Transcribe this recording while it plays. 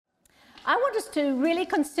I want us to really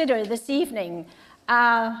consider this evening,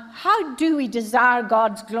 how do we desire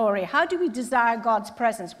God's glory? How do we desire God's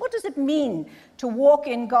presence? What does it mean to walk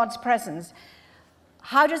in God's presence?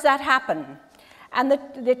 How does that happen? And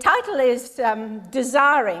the title is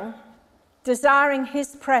Desiring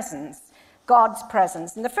His Presence, God's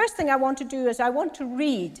presence. And the first thing I want to do is I want to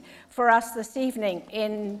read for us this evening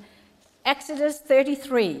in Exodus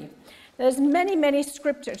 33. There's many, many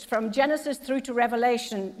scriptures from Genesis through to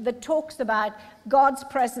Revelation that talks about God's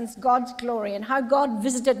presence, God's glory, and how God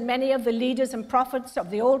visited many of the leaders and prophets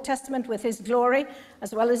of the Old Testament with his glory,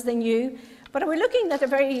 as well as the New. But we're looking at a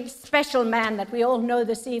very special man that we all know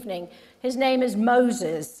this evening. His name is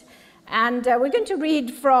Moses. And we're going to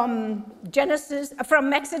read from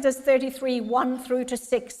Exodus 33, 1 through to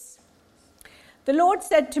 6. The Lord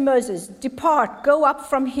said to Moses, "Depart, go up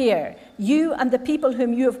from here, you and the people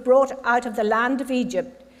whom you have brought out of the land of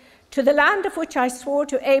Egypt, to the land of which I swore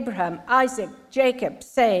to Abraham, Isaac, Jacob,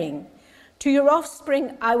 saying, to your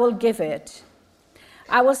offspring I will give it.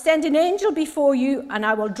 I will send an angel before you, and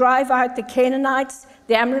I will drive out the Canaanites,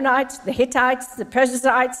 the Amorites, the Hittites, the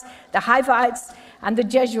Perizzites, the Hivites, and the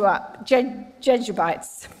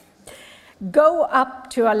Jebusites. Go up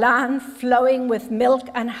to a land flowing with milk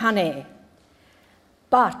and honey.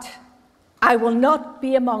 But I will not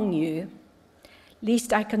be among you,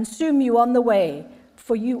 lest I consume you on the way,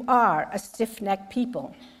 for you are a stiff-necked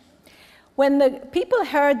people." When the people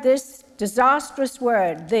heard this disastrous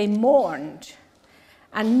word, they mourned,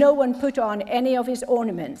 and no one put on any of his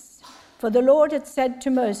ornaments. For the Lord had said to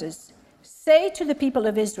Moses, "Say to the people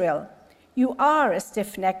of Israel, you are a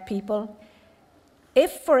stiff-necked people.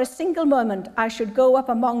 If for a single moment I should go up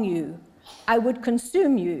among you, I would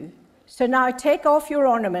consume you. So now take off your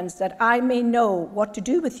ornaments, that I may know what to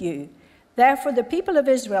do with you." Therefore the people of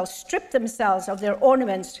Israel stripped themselves of their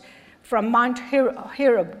ornaments from Mount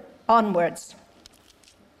Horeb onwards.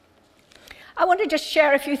 I want to just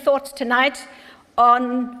share a few thoughts tonight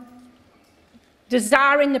on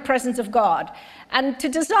desiring the presence of God. And to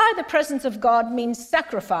desire the presence of God means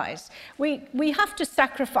sacrifice. We have to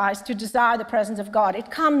sacrifice to desire the presence of God.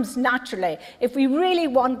 It comes naturally. If we really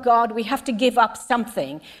want God, we have to give up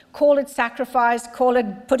something. Call it sacrifice, call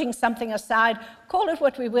it putting something aside, call it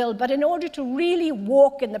what we will. But in order to really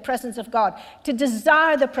walk in the presence of God, to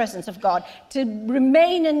desire the presence of God, to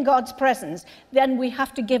remain in God's presence, then we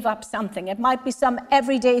have to give up something. It might be some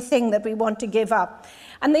everyday thing that we want to give up.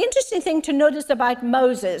 And the interesting thing to notice about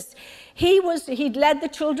Moses, he'd led the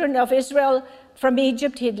children of Israel from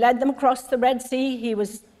Egypt. He'd led them across the Red Sea. He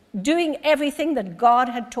was doing everything that God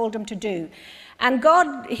had told him to do. And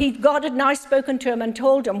God had now spoken to him and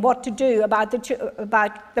told him what to do about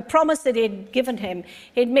the promise that he had given him.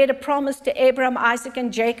 He'd made a promise to Abraham, Isaac,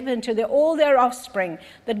 and Jacob, and to all their offspring,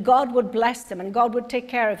 that God would bless them and God would take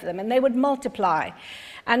care of them and they would multiply.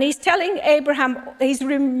 And he's telling Abraham, he's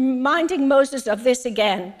reminding Moses of this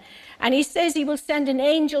again. And he says he will send an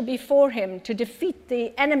angel before him to defeat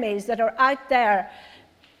the enemies that are out there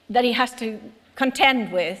that he has to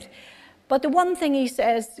contend with. But the one thing he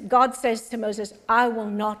says, God says to Moses, "I will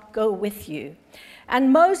not go with you."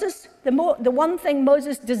 And Moses, the one thing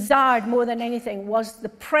Moses desired more than anything was the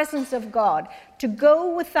presence of God. To go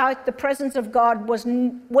without the presence of God was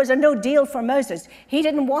a no deal for Moses. He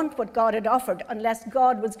didn't want what God had offered unless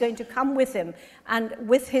God was going to come with him and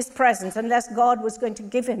with his presence, unless God was going to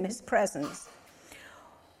give him his presence.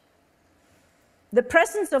 The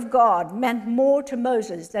presence of God meant more to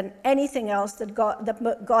Moses than anything else that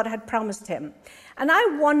God had promised him. And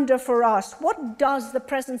I wonder for us, what does the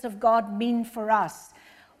presence of God mean for us?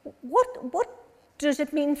 What does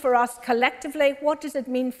it mean for us collectively? What does it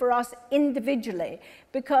mean for us individually?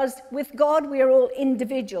 Because with God, we are all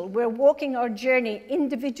individual. We're walking our journey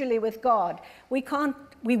individually with God. We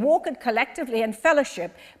walk it collectively in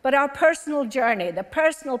fellowship, but our personal journey, the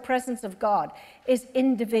personal presence of God, is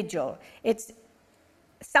individual. It's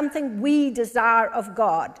something we desire of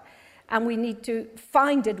God, and we need to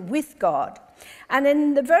find it with God. And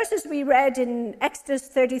in the verses we read in Exodus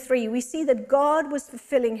 33, we see that God was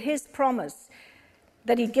fulfilling his promise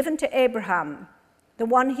that he'd given to Abraham, the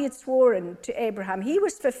one he had sworn to Abraham. He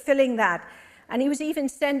was fulfilling that, and he was even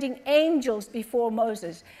sending angels before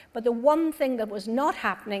Moses. But the one thing that was not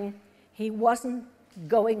happening, he wasn't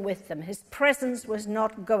going with them. His presence was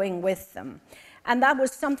not going with them. And that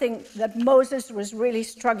was something that Moses was really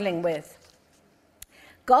struggling with.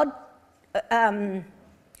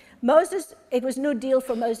 It was no deal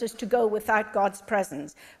for Moses to go without God's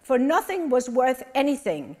presence, for nothing was worth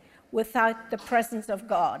anything without the presence of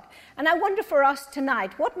God. And I wonder for us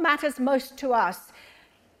tonight, what matters most to us?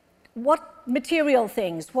 what material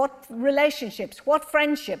things, what relationships, what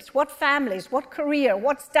friendships, what families, what career,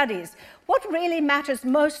 what studies, what really matters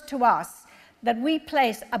most to us that we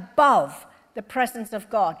place above the presence of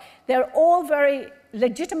God. They're all very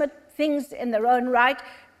legitimate things in their own right.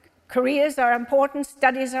 Careers are important,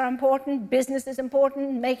 studies are important, business is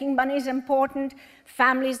important, making money is important,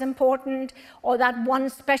 family is important, or that one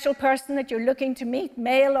special person that you're looking to meet,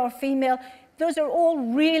 male or female. Those are all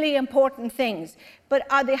really important things. But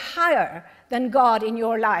are they higher than God in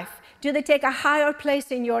your life? Do they take a higher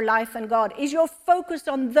place in your life than God? Is your focus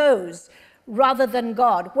on those rather than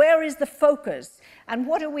God? Where is the focus? And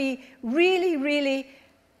what are we really, really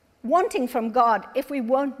wanting from God if we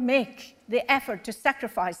won't make the effort to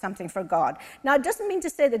sacrifice something for God? Now, it doesn't mean to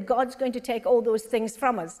say that God's going to take all those things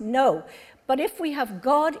from us. No. But if we have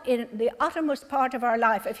God in the uttermost part of our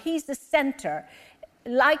life, if he's the center,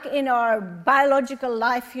 like in our biological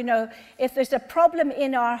life, you know, if there's a problem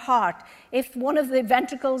in our heart, if one of the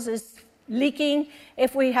ventricles is leaking,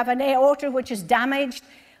 if we have an aorta which is damaged,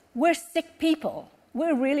 we're sick people.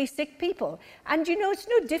 We're really sick people. And you know, it's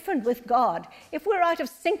no different with God. If we're out of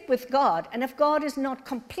sync with God, and if God is not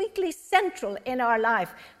completely central in our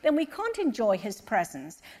life, then we can't enjoy his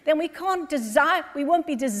presence. Then we won't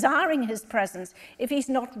be desiring his presence if he's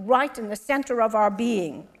not right in the center of our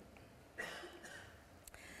being.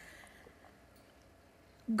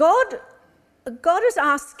 God is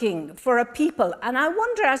asking for a people, and I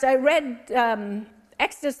wonder, as I read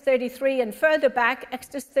Exodus 33 and further back,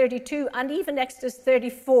 Exodus 32 and even Exodus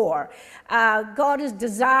 34, God is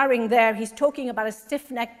desiring there, he's talking about a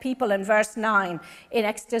stiff-necked people in verse 9 in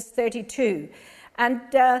Exodus 32. And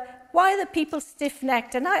why are the people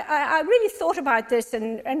stiff-necked? And I really thought about this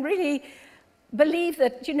and really believe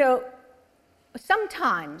that, you know,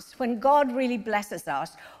 sometimes when God really blesses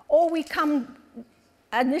us, or we come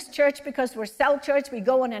in this church, because we're cell church, we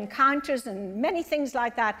go on encounters and many things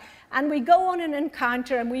like that. And we go on an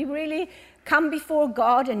encounter and we really come before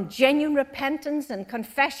God in genuine repentance and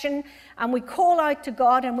confession. And we call out to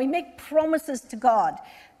God and we make promises to God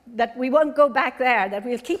that we won't go back there, that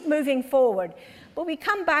we'll keep moving forward. But we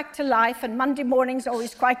come back to life, and Monday morning's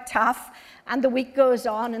always quite tough, and the week goes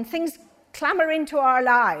on and things clamor into our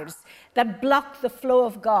lives that block the flow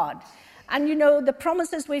of God. And you know, the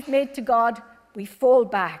promises we've made to God, we fall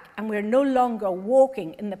back and we're no longer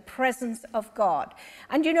walking in the presence of God.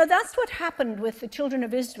 And you know, that's what happened with the children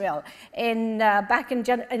of Israel back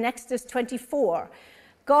in Exodus 24.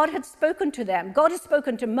 God had spoken to them. God had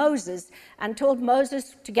spoken to Moses and told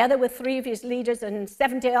Moses, together with 3 of his leaders and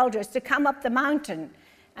 70 elders, to come up the mountain.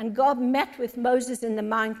 And God met with Moses in the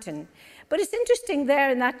mountain. But it's interesting there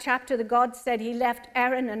in that chapter that God said he left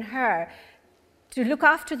Aaron and Hur to look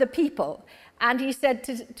after the people. And he said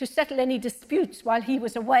to settle any disputes while he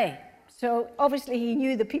was away. So obviously he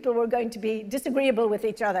knew the people were going to be disagreeable with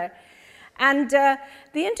each other. And the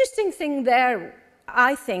interesting thing there,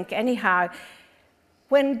 I think, anyhow,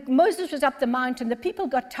 when Moses was up the mountain, the people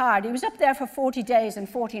got tired. He was up there for 40 days and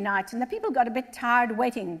 40 nights, and the people got a bit tired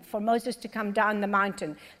waiting for Moses to come down the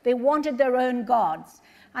mountain. They wanted their own gods.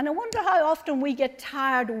 And I wonder how often we get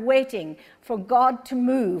tired waiting for God to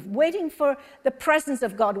move, waiting for the presence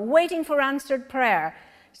of God, waiting for answered prayer.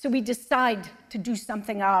 So we decide to do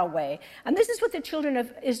something our way. And this is what the children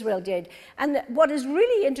of Israel did. And what is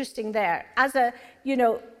really interesting there,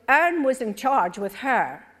 Aaron was in charge with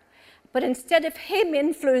her. But instead of him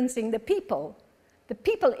influencing the people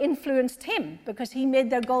influenced him, because he made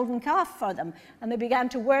their golden calf for them. And they began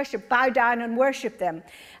to worship, bow down and worship them.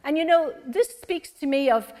 And you know, this speaks to me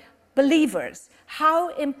of believers, how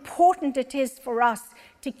important it is for us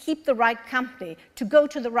to keep the right company, to go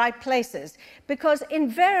to the right places. Because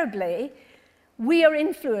invariably, we are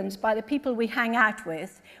influenced by the people we hang out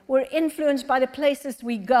with. We're influenced by the places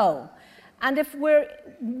we go. And if we're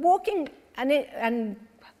walking and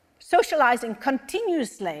socializing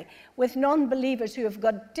continuously with non-believers who have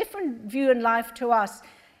got different view in life to us,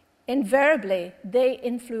 invariably they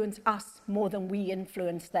influence us more than we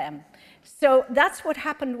influence them. So that's what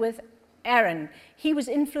happened with Aaron. He was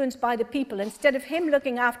influenced by the people. Instead of him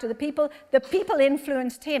looking after the people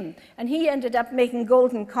influenced him, and he ended up making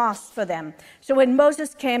golden calves for them. So when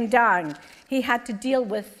Moses came down, he had to deal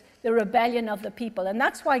with the rebellion of the people. And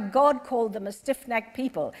that's why God called them a stiff-necked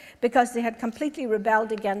people, because they had completely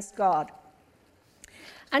rebelled against God.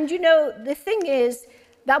 And you know, the thing is,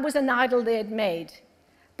 that was an idol they had made.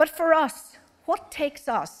 But for us, what takes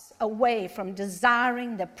us away from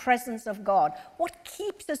desiring the presence of God? What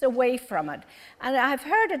keeps us away from it? And I've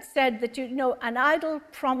heard it said that, you know, an idol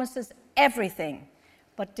promises everything,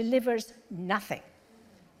 but delivers nothing.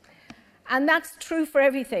 And that's true for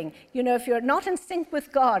everything. You know, if you're not in sync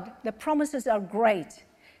with God, the promises are great,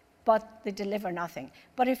 but they deliver nothing.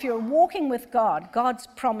 But if you're walking with God, God's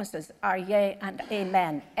promises are yea and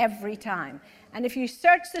amen every time. And if you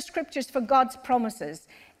search the scriptures for God's promises,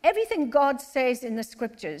 everything God says in the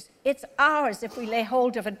scriptures, it's ours if we lay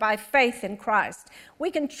hold of it by faith in Christ.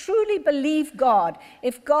 We can truly believe God.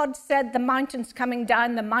 If God said the mountain's coming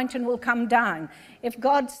down, the mountain will come down. If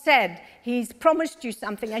God said he's promised you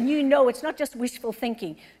something and you know it's not just wishful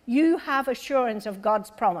thinking, you have assurance of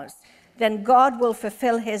God's promise, then God will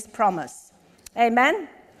fulfill his promise. Amen?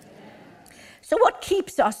 So what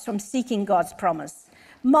keeps us from seeking God's promise?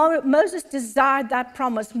 Moses desired that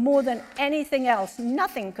promise more than anything else.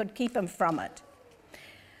 Nothing could keep him from it.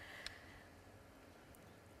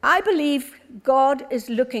 I believe God is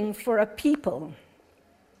looking for a people,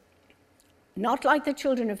 not like the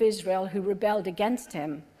children of Israel who rebelled against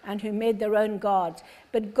him and who made their own gods,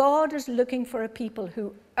 but God is looking for a people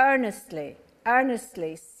who earnestly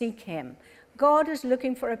seek him. God is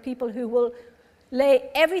looking for a people who will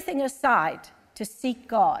lay everything aside to seek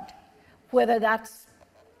God, whether that's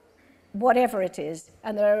whatever it is.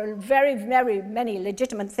 And there are very, very many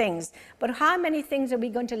legitimate things. But how many things are we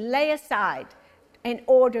going to lay aside in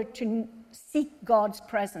order to seek God's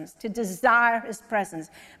presence, to desire his presence?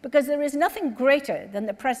 Because there is nothing greater than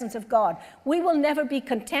the presence of God. We will never be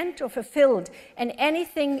content or fulfilled in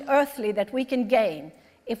anything earthly that we can gain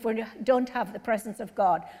if we don't have the presence of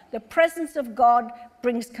God. The presence of God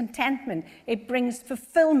brings contentment. It brings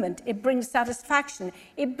fulfillment. It brings satisfaction.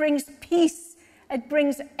 It brings peace. It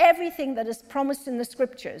brings everything that is promised in the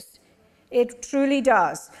scriptures. It truly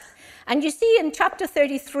does. And you see in chapter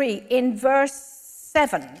 33, in verse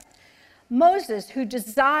 7, Moses, who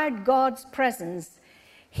desired God's presence,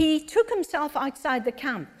 he took himself outside the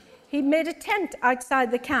camp. He made a tent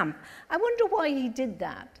outside the camp. I wonder why he did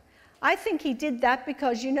that. I think he did that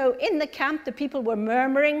because, you know, in the camp, the people were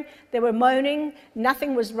murmuring, they were moaning,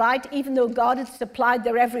 nothing was right, even though God had supplied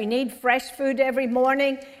their every need, fresh food every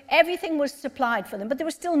morning, everything was supplied for them, but they were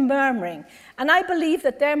still murmuring. And I believe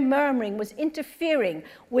that their murmuring was interfering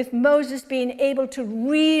with Moses being able to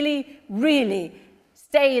really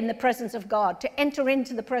stay in the presence of God, to enter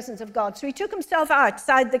into the presence of God. So he took himself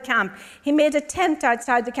outside the camp. He made a tent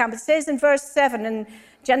outside the camp. It says in verse 7 in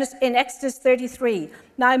Exodus 33,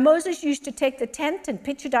 now Moses used to take the tent and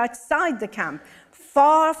pitch it outside the camp,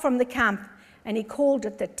 far from the camp, and he called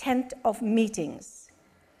it the tent of meetings.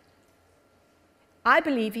 I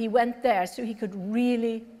believe he went there so he could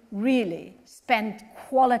really spend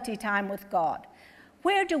quality time with God.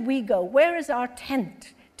 Where do we go? Where is our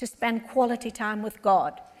tent to spend quality time with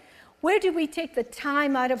God? Where do we take the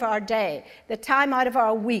time out of our day, the time out of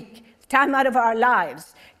our week, the time out of our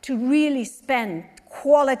lives to really spend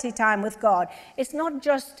quality time with God? It's not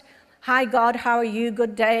just, hi God, how are you,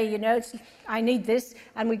 good day, you know, it's, I need this,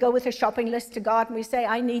 and we go with a shopping list to God and we say,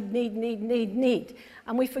 I need.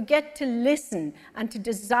 And we forget to listen and to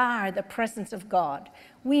desire the presence of God.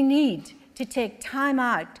 We need to take time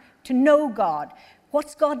out to know God.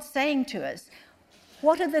 What's God saying to us?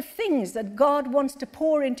 What are the things that God wants to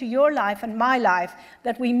pour into your life and my life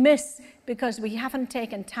that we miss because we haven't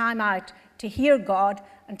taken time out to hear God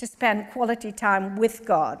and to spend quality time with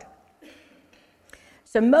God?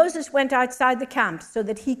 So Moses went outside the camp so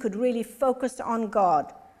that he could really focus on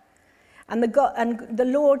God. And the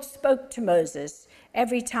Lord spoke to Moses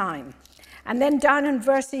every time. And then down in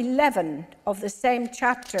verse 11 of the same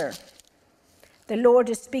chapter, the Lord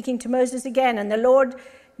is speaking to Moses again, and the Lord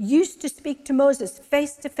used to speak to Moses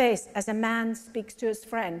face to face as a man speaks to his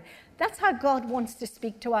friend. That's how God wants to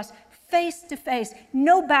speak to us, face to face,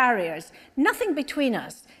 no barriers, nothing between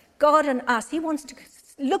us, God and us. He wants to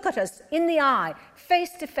look at us in the eye,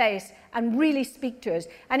 face to face, and really speak to us.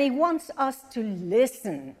 And he wants us to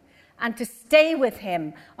listen and to stay with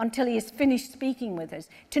him until he is finished speaking with us,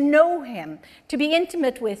 to know him, to be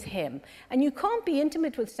intimate with him. And you can't be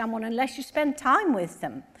intimate with someone unless you spend time with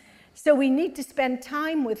them. So we need to spend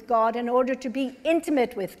time with God in order to be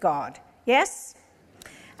intimate with God. Yes?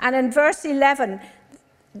 And in verse 11,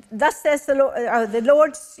 thus the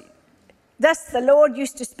Lord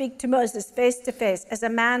used to speak to Moses face to face as a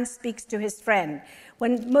man speaks to his friend.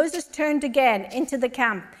 When Moses turned again into the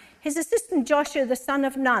camp, his assistant Joshua, the son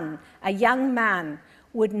of Nun, a young man,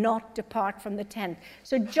 would not depart from the tent.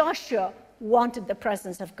 So Joshua wanted the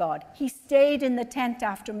presence of God. He stayed in the tent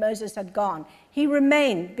after Moses had gone. He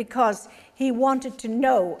remained because he wanted to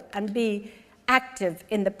know and be active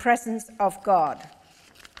in the presence of God.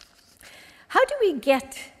 How do we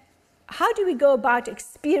get how do we go about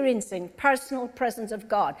experiencing personal presence of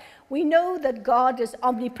God? We know that God is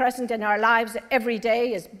omnipresent in our lives every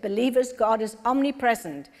day. As believers, God is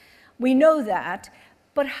omnipresent. We know that.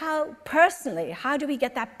 But how do we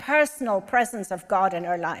get that personal presence of God in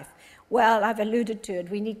our life? Well, I've alluded to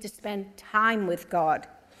it. We need to spend time with God.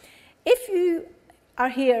 If you are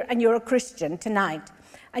here and you're a Christian tonight,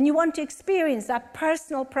 and you want to experience that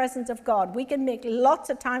personal presence of God, we can make lots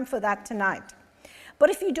of time for that tonight. But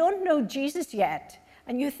if you don't know Jesus yet,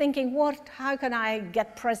 and you're thinking, how can I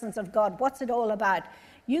get presence of God? What's it all about?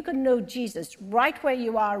 You can know Jesus right where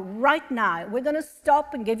you are right now. We're going to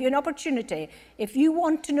stop and give you an opportunity. If you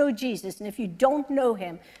want to know Jesus, and if you don't know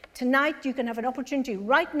him, tonight you can have an opportunity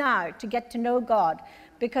right now to get to know God,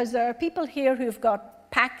 because there are people here who've got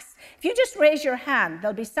packs. If you just raise your hand,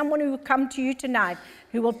 there'll be someone who will come to you tonight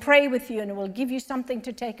who will pray with you and will give you something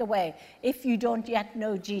to take away if you don't yet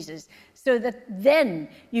know Jesus, so that then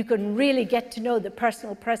you can really get to know the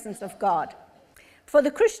personal presence of God. For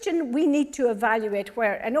the Christian, we need to evaluate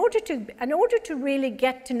where, in order to really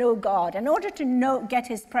get to know God, in order to get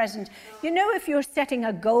his presence, if you're setting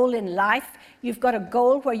a goal in life, you've got a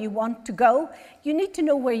goal where you want to go, you need to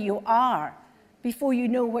know where you are before you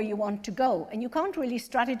know where you want to go. And you can't really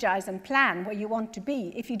strategize and plan where you want to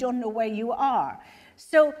be if you don't know where you are.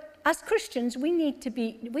 So as Christians, we need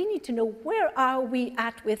to know, where are we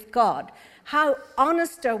at with God? How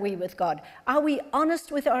honest are we with God? Are we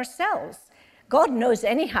honest with ourselves? God knows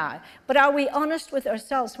anyhow, but are we honest with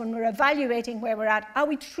ourselves when we're evaluating where we're at? Are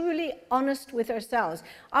we truly honest with ourselves?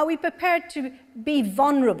 Are we prepared to be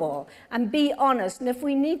vulnerable and be honest? And if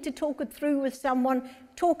we need to talk it through with someone,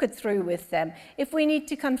 talk it through with them. If we need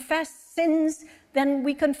to confess sins, then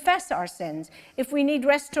we confess our sins. If we need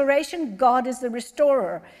restoration, God is the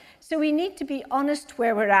restorer. So we need to be honest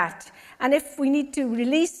where we're at. And if we need to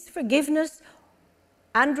release forgiveness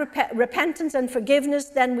and repentance and forgiveness,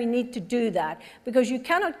 then we need to do that, because you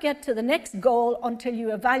cannot get to the next goal until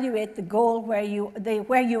you evaluate the goal where you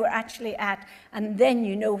are actually at, and then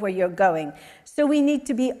you know where you're going. So we need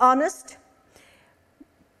to be honest.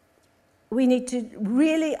 We need to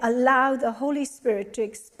really allow the Holy Spirit to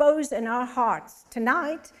expose in our hearts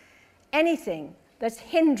tonight anything that's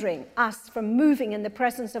hindering us from moving in the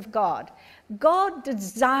presence of God. God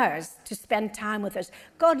desires to spend time with us.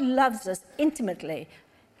 God loves us intimately.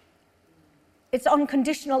 It's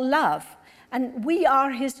unconditional love. And we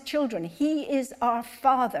are his children. He is our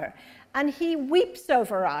Father. And he weeps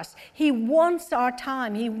over us. He wants our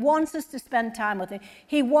time. He wants us to spend time with him.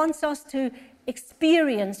 He wants us to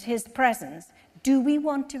experience his presence. Do we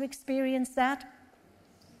want to experience that?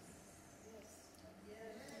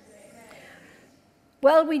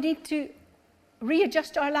 Well, we need to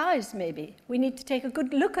readjust our lives, maybe. We need to take a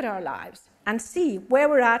good look at our lives and see where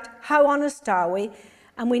we're at, how honest are we,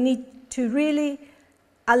 and we need to really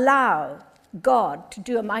allow God to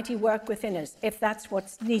do a mighty work within us, if that's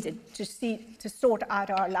what's needed to sort out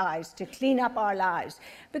our lives, to clean up our lives.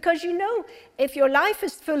 Because if your life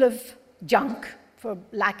is full of junk, for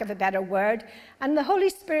lack of a better word, and the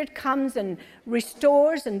Holy Spirit comes and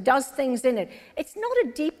restores and does things in it, it's not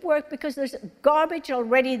a deep work, because there's garbage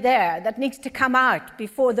already there that needs to come out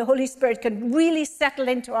before the Holy Spirit can really settle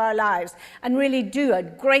into our lives and really do a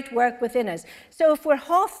great work within us. So if we're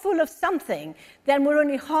half full of something, then we're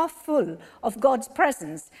only half full of God's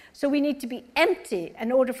presence. So we need to be empty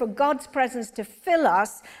in order for God's presence to fill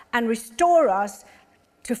us and restore us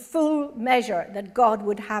to full measure that God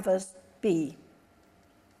would have us be.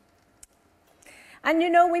 And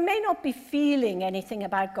we may not be feeling anything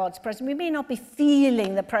about God's presence. We may not be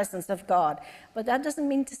feeling the presence of God. But that doesn't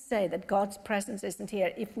mean to say that God's presence isn't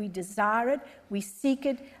here. If we desire it, we seek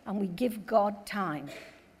it, and we give God time,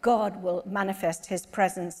 God will manifest his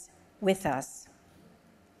presence with us.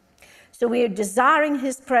 So we are desiring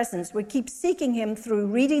his presence. We keep seeking him through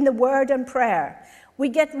reading the word and prayer. We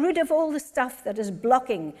get rid of all the stuff that is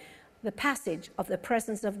blocking the passage of the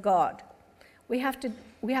presence of God. We have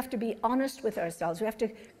to be honest with ourselves. We have to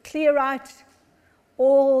clear out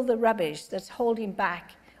all the rubbish that's holding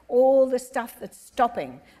back, all the stuff that's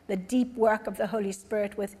stopping the deep work of the Holy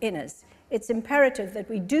Spirit within us. It's imperative that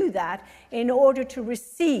we do that in order to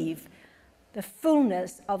receive the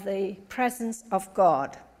fullness of the presence of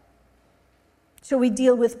God. So we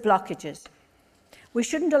deal with blockages. We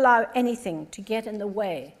shouldn't allow anything to get in the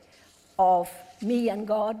way of me and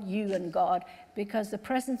God, you and God, because the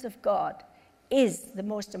presence of God is the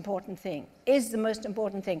most important thing, is the most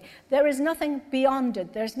important thing. There is nothing beyond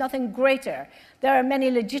it. There's nothing greater. There are many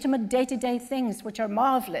legitimate day-to-day things which are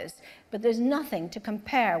marvelous, but there's nothing to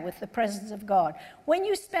compare with the presence of God. When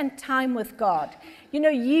you spend time with God, you know,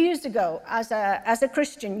 years ago, as a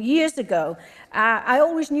Christian, years ago, I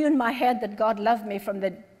always knew in my head that God loved me from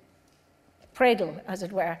the cradle, as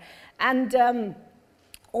it were. And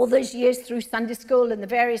all those years through Sunday school and the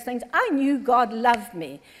various things, I knew God loved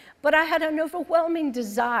me. But I had an overwhelming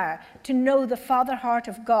desire to know the Father heart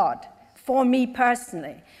of God for me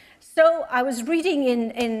personally. So I was reading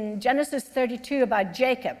in Genesis 32 about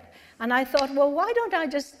Jacob, and I thought, well, why don't I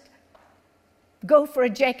just go for a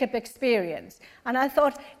Jacob experience? And I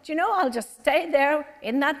thought, do you know, I'll just stay there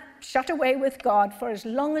in that shut away with God for as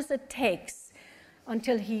long as it takes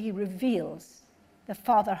until he reveals the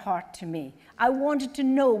Father heart to me. I wanted to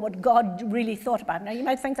know what God really thought about it. Now, you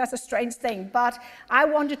might think that's a strange thing, but I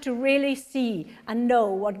wanted to really see and know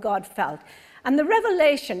what God felt. And the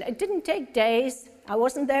revelation, it didn't take days. I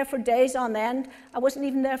wasn't there for days on end. I wasn't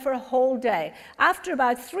even there for a whole day. After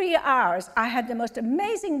about 3 hours, I had the most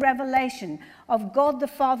amazing revelation of God the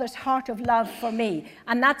Father's heart of love for me.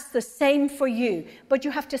 And that's the same for you. But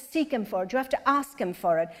you have to seek him for it. You have to ask him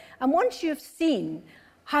for it. And once you've seen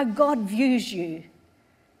how God views you,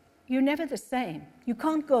 you're never the same. You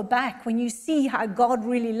can't go back when you see how God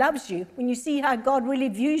really loves you, when you see how God really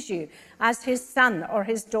views you as his son or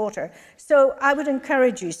his daughter. So I would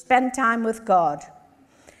encourage you, spend time with God,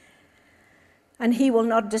 and he will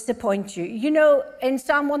not disappoint you. You know, in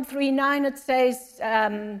Psalm 139 it says,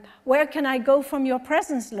 where can I go from your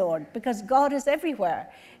presence, Lord? Because God is everywhere.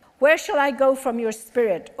 Where shall I go from your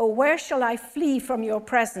spirit? Or where shall I flee from your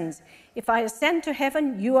presence? If I ascend to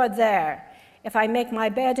heaven, you are there. If I make my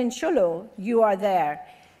bed in Sheol, you are there.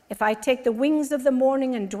 If I take the wings of the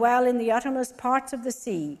morning and dwell in the uttermost parts of the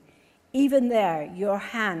sea, even there your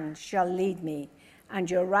hand shall lead me,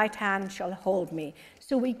 and your right hand shall hold me.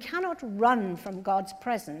 So we cannot run from God's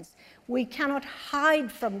presence. We cannot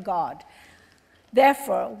hide from God.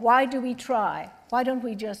 Therefore, why do we try? Why don't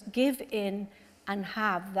we just give in and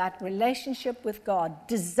have that relationship with God?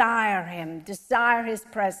 Desire him, desire his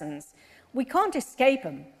presence. We can't escape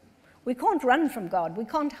him. We can't run from God. We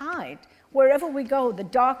can't hide. Wherever we go, the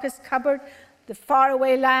darkest cupboard, the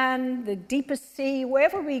faraway land, the deepest sea,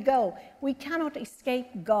 wherever we go, we cannot escape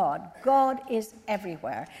God. God is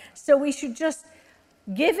everywhere. So we should just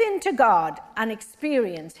give in to God and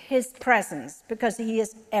experience his presence because he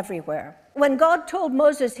is everywhere. When God told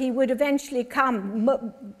Moses he would eventually come,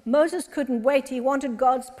 Moses couldn't wait. He wanted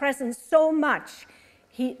God's presence so much.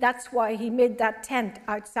 That's why he made that tent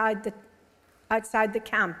outside the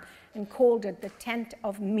camp and called it the tent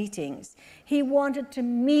of meetings. He wanted to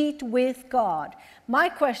meet with God. My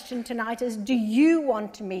question tonight is, do you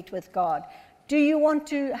want to meet with God? Do you want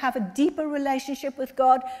to have a deeper relationship with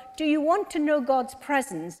God? Do you want to know God's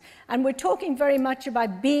presence? And we're talking very much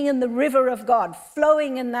about being in the river of God,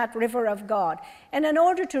 flowing in that river of God. And in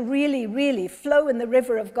order to really, really flow in the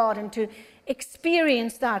river of God and to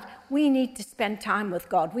experience that, we need to spend time with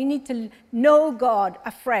God. We need to know God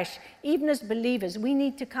afresh. Even as believers, we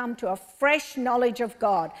need to come to a fresh knowledge of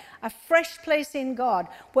God, a fresh place in God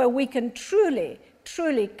where we can truly,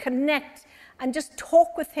 truly connect and just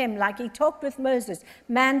talk with him like he talked with Moses,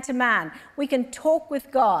 man to man. We can talk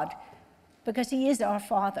with God because he is our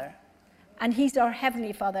Father. And he's our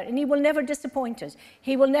Heavenly Father, and he will never disappoint us.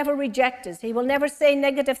 He will never reject us. He will never say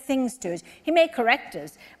negative things to us. He may correct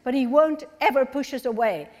us, but he won't ever push us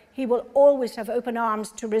away. He will always have open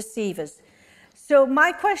arms to receive us. So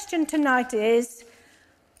my question tonight is,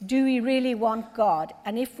 do we really want God?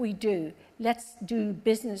 And if we do, let's do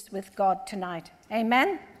business with God tonight.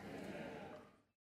 Amen?